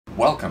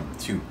Welcome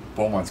to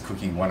Beaumont's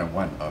Cooking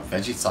 101 of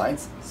veggie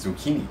sides,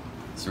 zucchini.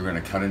 So we're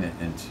going to cut it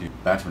into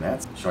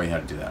bâtonnets, show you how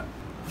to do that.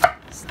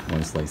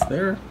 One slice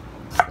there,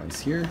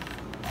 slice here.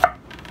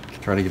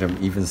 Try to get them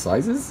even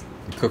sizes.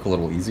 You cook a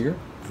little easier.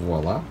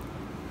 Voila.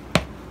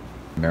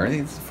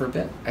 Marinate this for a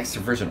bit.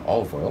 Extra virgin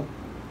olive oil.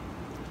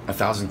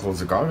 1,000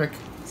 cloves of garlic.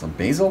 Some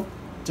basil.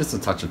 Just a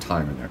touch of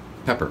thyme in there.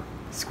 Pepper.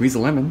 Squeeze a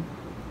lemon.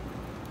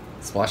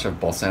 Splash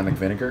of balsamic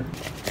vinegar.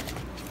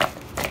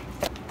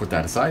 Put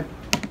that aside.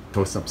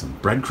 Toast up some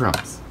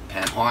breadcrumbs.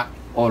 Pan hot.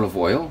 Olive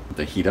oil. Let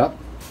the heat up.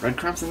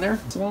 Breadcrumbs in there.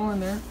 Small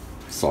in there.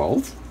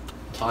 Salt.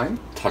 Thyme.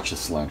 Touch of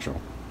cilantro.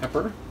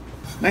 Pepper.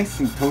 Nice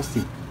and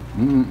toasty.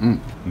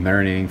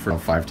 Marinating for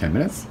 5-10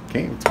 minutes.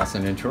 Okay, we'll toss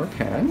it into our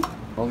pan.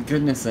 All the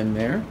goodness in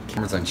there.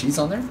 Parmesan cheese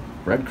on there.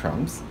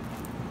 Breadcrumbs.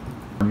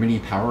 Our mini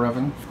power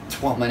oven.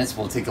 12 minutes,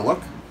 we'll take a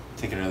look.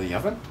 Take it out of the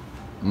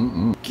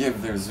oven.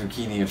 Give their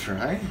zucchini a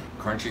try.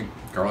 Crunchy,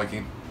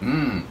 garlicky.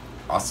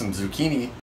 Awesome zucchini.